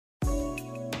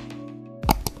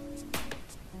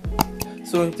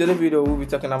So in today's video, we'll be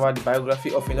talking about the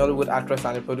biography of a Nollywood actress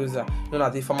and a producer known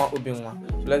as Ifeoma Obinwa.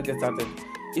 So let's get started.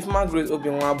 Ifeoma Grace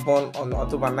Obinwa, born on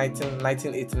October 19,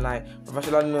 1989,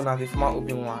 professionally known as Ifeoma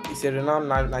Obinwa, is a renowned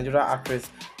Nigerian actress,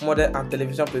 model, and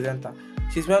television presenter.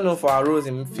 She's well known for her roles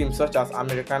in films such as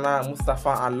Americana,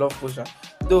 Mustapha, and Love Potion.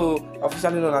 Though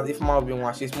officially known as Ifeoma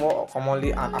Obinwa, she's more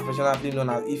commonly and affectionately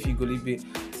known as Ify Golibe.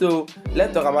 So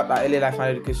let's talk about her early life and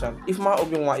education. Ifeoma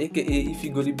Obinwa, aka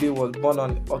Ify Golibe, was born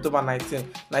on October 19,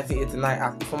 1989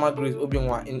 as Ifeoma Grace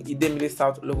Obinwa in Idemili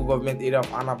South local government area of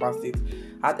Anambra State.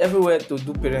 Had everywhere to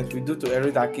do parents we do to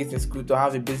enroll their kids in school to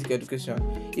have a basic education.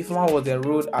 Ifeoma was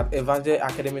enrolled at Evangel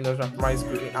Academy Nursery Primary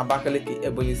School in Abakaliki,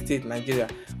 Ebonyi State, Nigeria,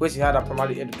 where she had her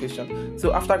primary education.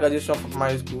 So after graduation from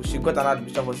primary school, she got an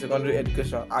admission for secondary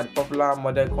education at the popular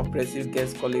Model Comprehensive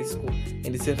Girls College School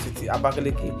in the same city,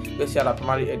 Abakaliki, where she had her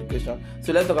primary education.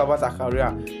 So let's talk about her career.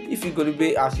 Ify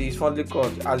Golibe, as she is fondly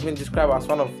called, has been described as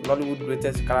one of Nollywood's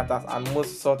greatest characters and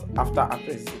most sought after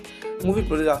actresses. Movie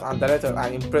producers and directors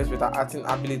are impressed with her acting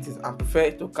abilities and prefer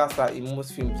to cast her in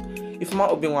most films. Ifeoma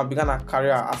Obinwa began her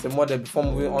career as a model before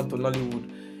moving on to Nollywood.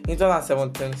 In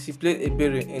 2017, she played a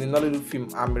berry in the Nollywood film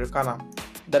Americana,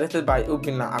 directed by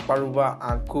Obinna Akparuba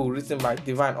and co-written by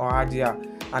Divine Ohadia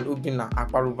and Obinna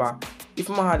Akparuba.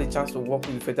 Ifeoma had the chance to work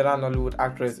with veteran Nollywood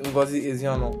actress Ngozi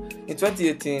Ezeonu. In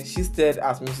 2018, she starred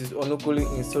as Mrs. Onokoli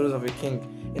in Stories of a King,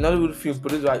 a Nollywood film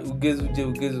produced by Ugezu J.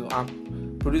 Ugezu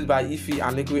and produced by Ify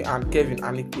Anekwe and Kevin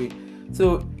Anekwe.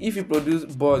 So Ify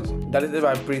produced Budge, directed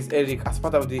by Prince Eric as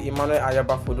part of the Emmanuel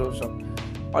Ayaba production.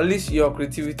 Unleash your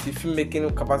creativity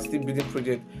filmmaking capacity building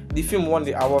project. The film won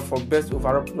the award for best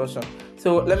overall production.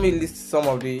 So let me list some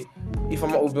of the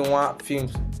Ifeoma Obinwa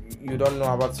films you don't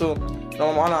know about. So number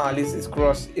one on our list is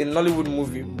Crush, a Nollywood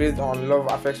movie based on love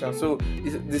affection. So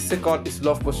the second is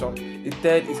Love Potion, the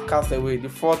third is Castaway, the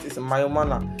fourth is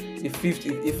Mayomana, the fifth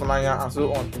is Ifnanya, and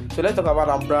so on. So let's talk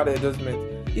about her brand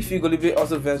endorsement. Ify Golibe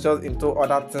also ventures into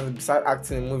other things besides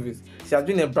acting in movies. She has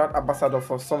been a brand ambassador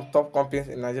for some top companies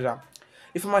in Nigeria.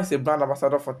 Ifeoma is a brand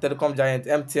ambassador for telecom giant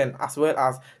MTN as well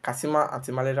as Kasima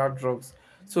anti-malaria drugs.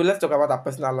 So let's talk about her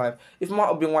personal life.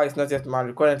 Ifeoma Obinwa is not yet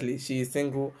married. Currently, she is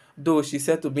single, though she is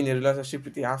said to be in a relationship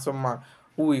with a handsome man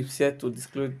who is said to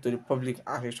disclose to the public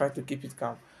and is trying to keep it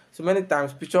calm. So many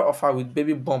times, picture of her with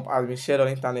baby bump has been shared on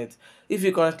internet. If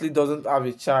he currently doesn't have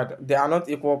a child, they are not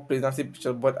equal pregnancy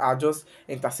pictures but are just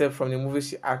intercept from the movie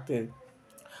she acted.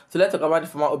 So let's talk about the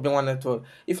Ifeoma Obinwa Networth.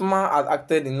 Ifeoma has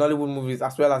acted in Nollywood movies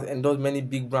as well as endorsed many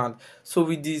big brands. So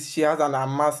with this, she has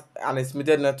an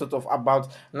estimated net worth of about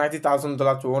 $90,000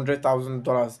 to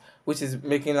 $100,000, which is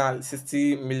making her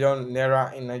 60 million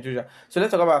naira in Nigeria. So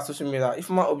let's talk about social media.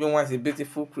 Ifeoma Obinwa is a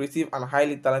beautiful, creative, and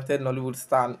highly talented Nollywood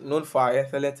star known for her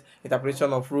excellent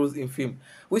interpretation of roles in film,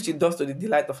 which she does to the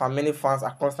delight of her many fans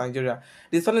across Nigeria.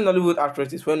 The stunning Nollywood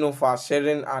actress is well known for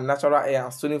sharing her natural hair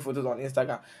and stunning photos on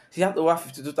Instagram. She has over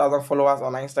 52,000 followers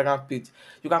on her Instagram page.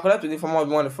 You can connect with Ifeoma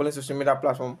Obinwa on the following social media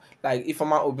platform like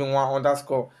Ifeoma Obinwa on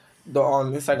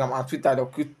Instagram and Twitter, the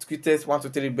quickest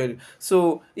 123 berry.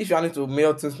 So if you are new to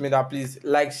Mail Tunes Media, please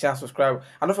like, share, and subscribe.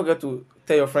 And don't forget to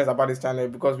tell your friends about this channel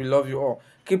because we love you all.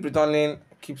 Keep returning,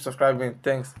 keep subscribing.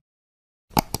 Thanks.